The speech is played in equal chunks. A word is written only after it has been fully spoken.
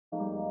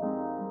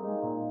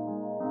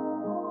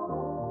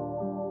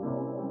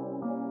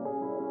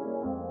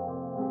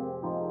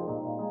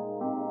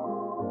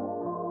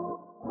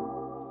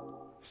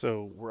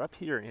So we're up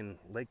here in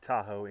Lake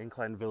Tahoe,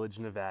 Incline Village,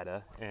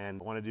 Nevada,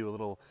 and I want to do a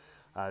little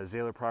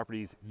Zahler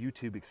Properties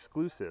YouTube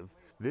exclusive.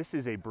 This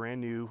is a brand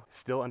new,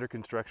 still under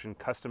construction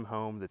custom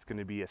home that's going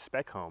to be a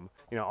spec home.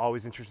 You know,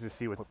 always interested to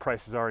see what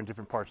prices are in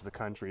different parts of the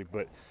country,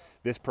 but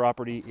this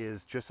property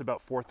is just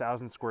about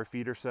 4,000 square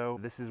feet or so.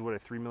 This is what a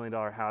 $3 million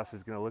house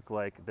is going to look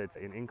like that's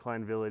in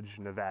Incline Village,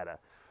 Nevada,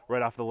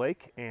 right off the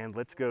lake, and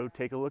let's go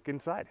take a look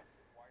inside.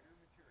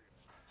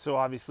 So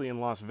obviously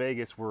in Las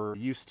Vegas, we're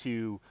used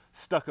to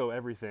stucco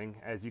everything.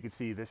 As you can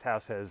see, this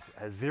house has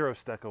zero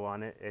stucco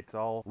on it. It's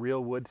all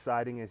real wood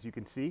siding, as you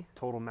can see,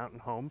 total mountain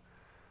home.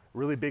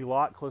 Really big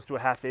lot, close to a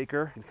half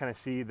acre. You can kind of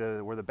see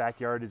where the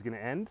backyard is gonna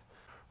end.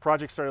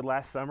 Project started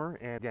last summer,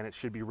 and again, it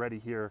should be ready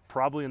here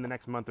probably in the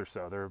next month or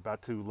so. They're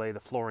about to lay the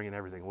flooring and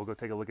everything. We'll go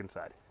take a look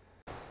inside.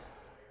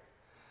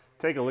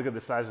 Take a look at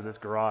the size of this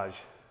garage.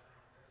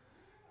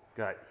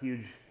 Got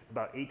huge,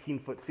 about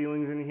 18-foot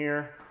ceilings in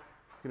here.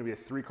 It's going to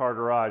be a 3-car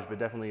garage, but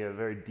definitely a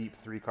very deep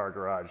 3-car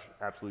garage.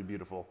 Absolutely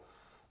beautiful.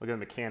 Look at the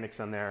mechanics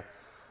on there.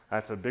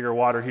 That's a bigger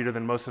water heater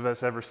than most of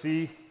us ever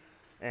see.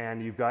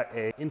 And you've got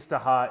a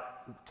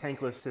Insta-Hot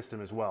tankless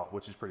system as well,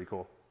 which is pretty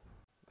cool.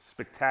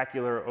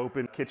 Spectacular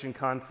open kitchen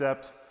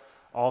concept.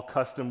 All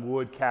custom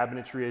wood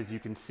cabinetry, as you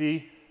can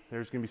see.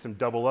 There's going to be some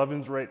double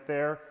ovens right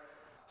there.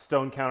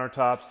 Stone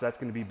countertops. That's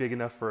going to be big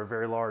enough for a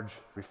very large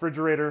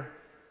refrigerator.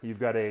 You've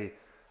got a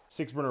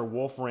 6-burner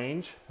Wolf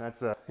range.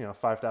 That's a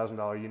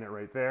 $5,000 unit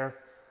right there.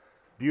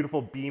 Beautiful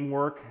beam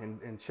work,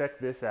 and check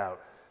this out.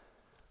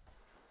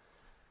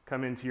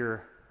 Come into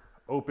your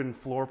open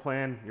floor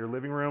plan, your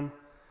living room.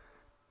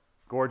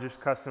 Gorgeous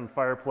custom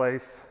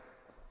fireplace.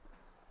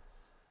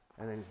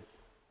 And then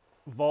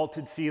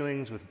vaulted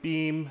ceilings with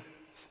beam.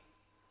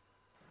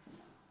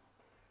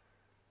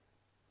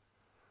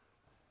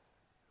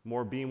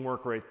 More beam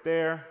work right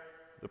there.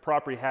 The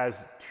property has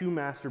 2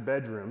 master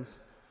bedrooms.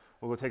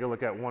 We'll go take a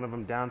look at one of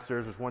them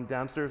downstairs. There's one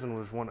downstairs and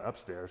there's one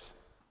upstairs.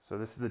 So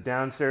this is the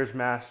downstairs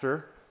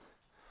master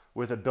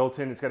with a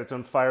built-in, it's got its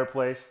own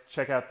fireplace.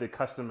 Check out the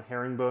custom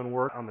herringbone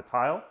work on the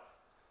tile.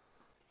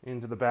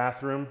 Into the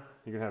bathroom,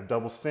 you're gonna have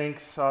double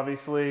sinks,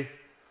 obviously.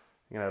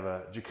 You're gonna have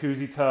a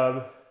jacuzzi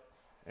tub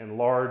and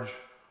large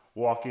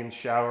walk-in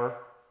shower.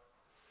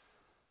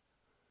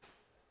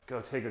 Go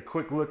take a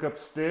quick look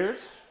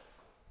upstairs.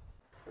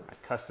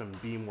 That custom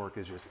beam work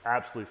is just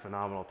absolutely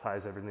phenomenal,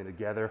 ties everything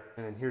together.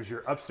 And then here's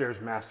your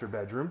upstairs master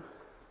bedroom.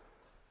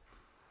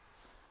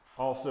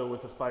 Also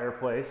with a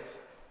fireplace.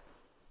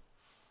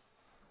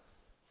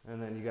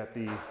 And then you got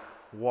the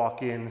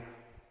walk-in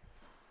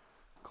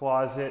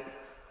closet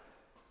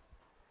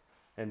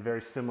and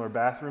very similar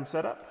bathroom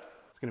setup.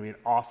 It's gonna be an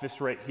office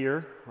right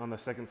here on the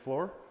 2nd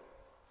floor.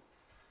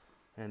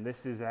 And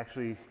this is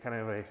actually kind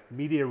of a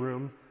media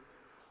room,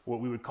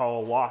 what we would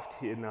call a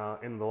loft in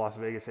the Las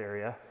Vegas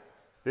area.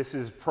 This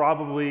is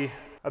probably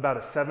about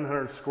a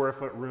 700 square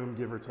foot room,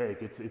 give or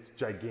take. It's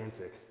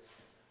gigantic.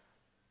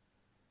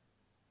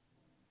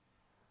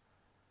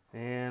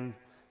 And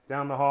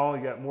down the hall,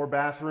 you got more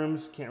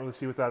bathrooms. Can't really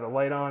see without the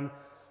light on,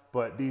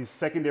 but these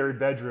secondary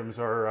bedrooms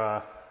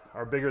are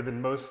bigger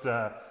than most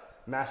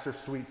master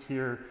suites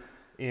here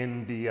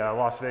in the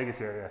Las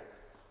Vegas area.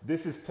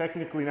 This is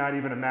technically not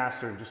even a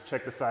master. Just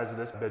check the size of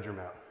this bedroom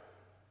out.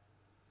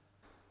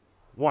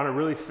 Want to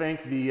really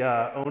thank the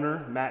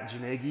owner, Matt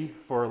Janegi,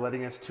 for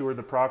letting us tour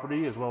the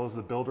property, as well as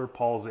the builder,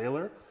 Paul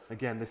Zahler.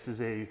 Again, this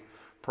is a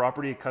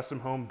property, a custom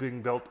home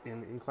being built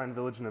in Incline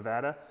Village,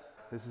 Nevada.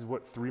 This is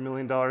what $3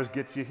 million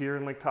gets you here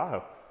in Lake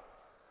Tahoe.